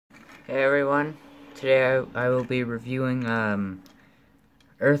Hey everyone, today I will be reviewing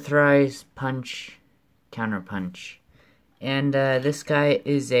Earthrise Punch, Counterpunch, and this guy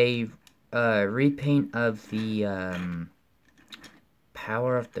is a repaint of the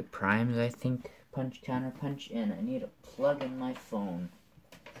Power of the Primes, I think, Punch Counterpunch, and I need to plug in my phone.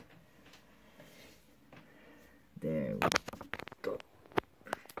 There we go.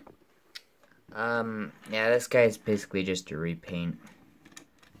 Yeah, this guy is basically just a repaint.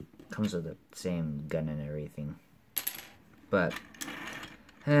 Comes with the same gun and everything. But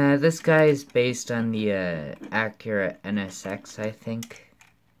this guy is based on the Acura NSX, I think.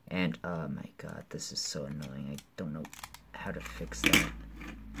 And oh my god, this is so annoying. I don't know how to fix that.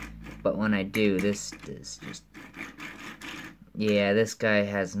 But when I do, this is just... yeah, this guy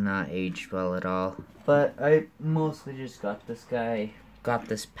has not aged well at all. But I mostly just got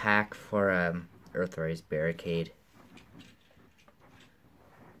this pack for Earthrise Barricade.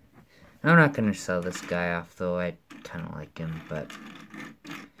 I'm not gonna sell this guy off, though. I kind of like him, but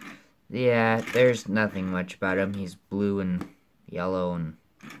yeah, there's nothing much about him. He's blue and yellow and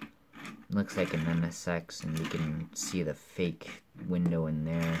looks like an NSX, and you can see the fake window in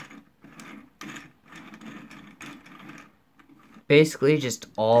there. Basically, just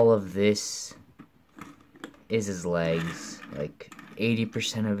all of this is his legs. Like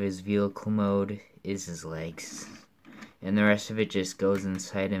 80% of his vehicle mode is his legs. And the rest of it just goes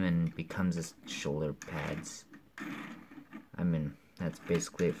inside him and becomes his shoulder pads. I mean, that's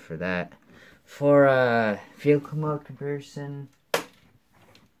basically it for that. For vehicle mode comparison,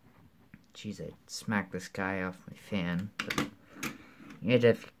 jeez, I smacked this guy off my fan. But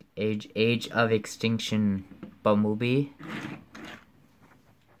Age of Extinction Bumblebee,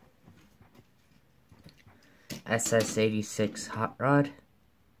 SS86 Hot Rod,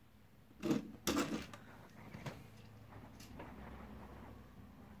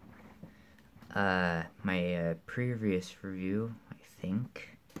 my previous review, I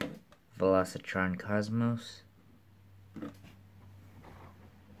think, Velocitron Cosmos,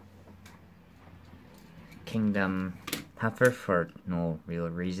 Kingdom Huffer, for no real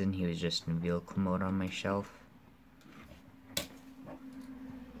reason. He was just in vehicle mode on my shelf.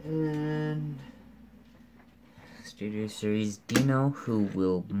 And Studio Series Dino, who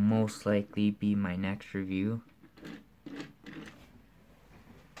will most likely be my next review.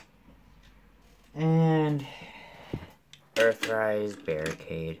 And Earthrise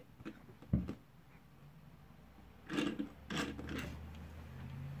Barricade.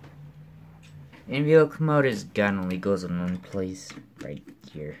 In vehicle mode, his gun only goes in one place, right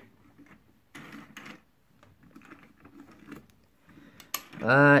here.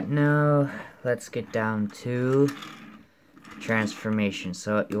 Now, let's get down to transformation.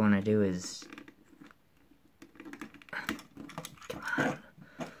 So what you want to do is...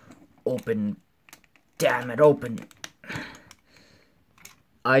 open... damn it, open!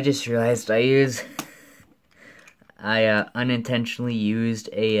 I just realized I unintentionally used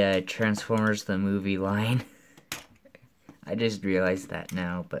a Transformers the movie line. I just realized that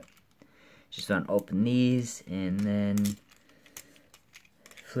now, but just want to open these and then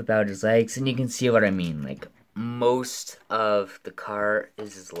flip out his legs, and you can see what I mean. Like, most of the car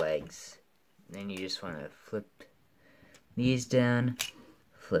is his legs. Then you just want to flip these down,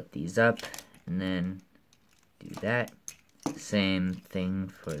 flip these up, and then do that. Same thing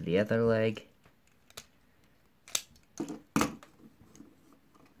for the other leg. Let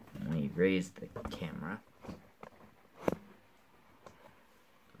me raise the camera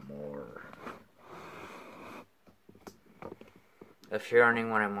more. If you're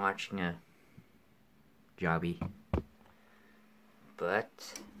wondering what I'm watching, a jobby.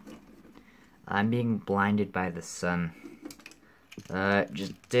 But I'm being blinded by the sun.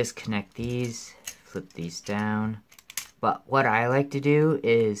 Just disconnect these, flip these down. But what I like to do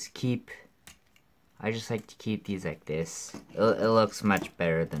is I just like to keep these like this. It looks much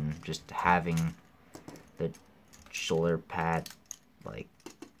better than just having the shoulder pad like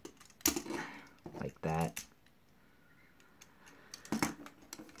that.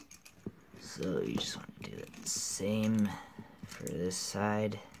 So you just want to do the same for this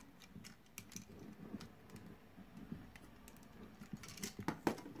side.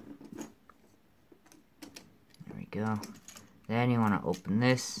 There we go. Then you want to open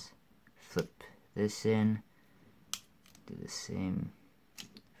this, flip this in, do the same,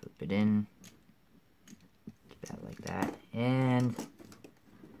 flip it in, keep that like that, and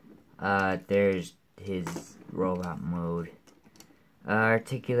there's his robot mode.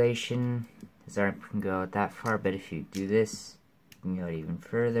 Articulation, his arm can go out that far, but if you do this, you can go out even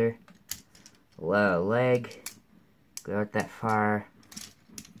further. Leg, go out that far,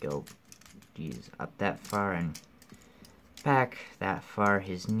 go he's up that far and back that far.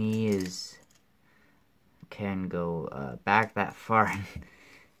 His knee can go back that far.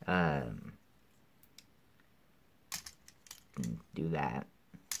 Do that.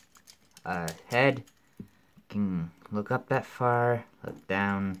 Head can look up that far, look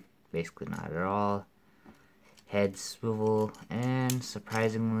down, basically not at all. Head swivel, and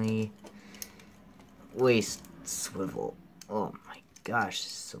surprisingly, waist swivel. Oh my gosh,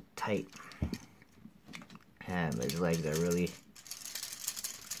 it's so tight. But his legs are really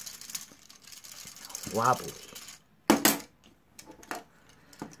wobbly.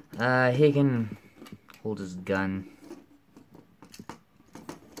 He can hold his gun.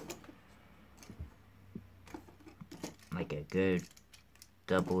 Like a good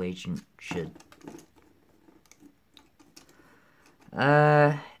double agent should.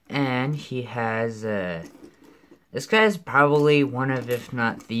 And he has, this guy's probably one of, if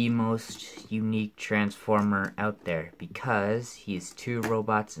not the most unique Transformer out there, because he's 2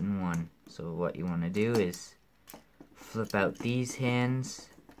 robots in one. So what you want to do is flip out these hands,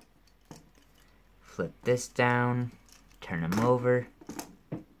 flip this down, turn him over,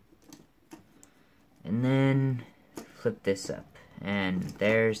 and then flip this up. And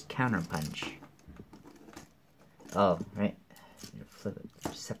there's counterpunch. Oh, right. Flip it,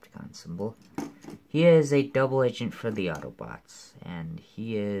 Decepticon symbol. He is a double agent for the Autobots, and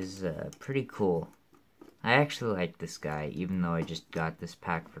he is pretty cool. I actually like this guy, even though I just got this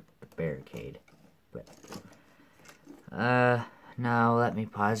pack for the barricade. But now let me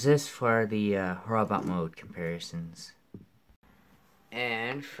pause this for the robot mode comparisons.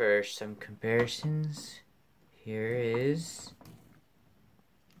 And for some comparisons, here is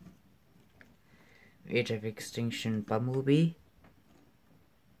Age of Extinction Bumblebee.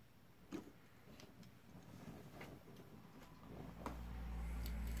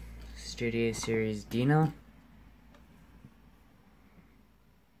 Studio Series Dino.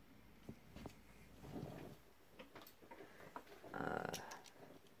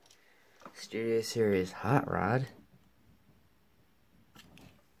 Studio Series Hot Rod.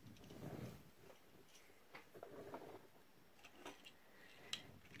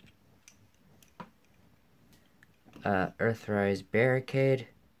 Earthrise Barricade.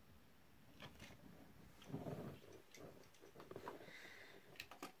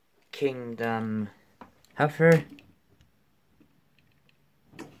 Kingdom Heifer.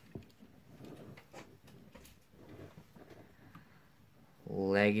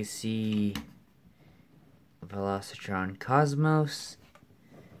 Legacy Velocitron Cosmos.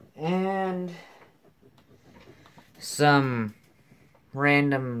 And some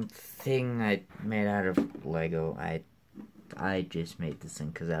random thing I made out of Lego. I just made this thing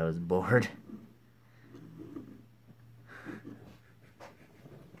because I was bored.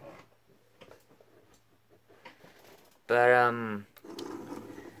 But,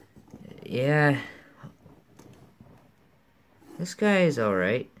 yeah. This guy is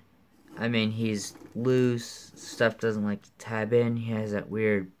alright. I mean, he's loose. Stuff doesn't like to tab in. He has that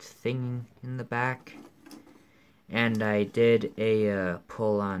weird thing in the back. And I did a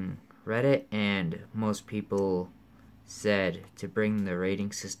poll on Reddit, and most people said to bring the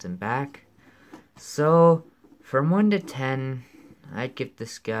rating system back. So, from 1 to 10, I'd give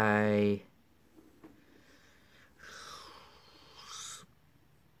this guy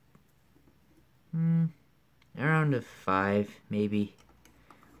around a 5, maybe.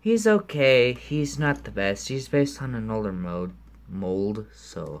 He's okay. He's not the best. He's based on an older mold,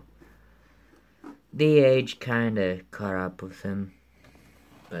 so the age kind of caught up with him.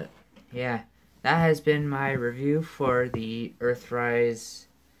 But yeah, that has been my review for the Earthrise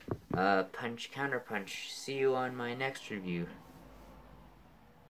Punch Counterpunch. See you on my next review.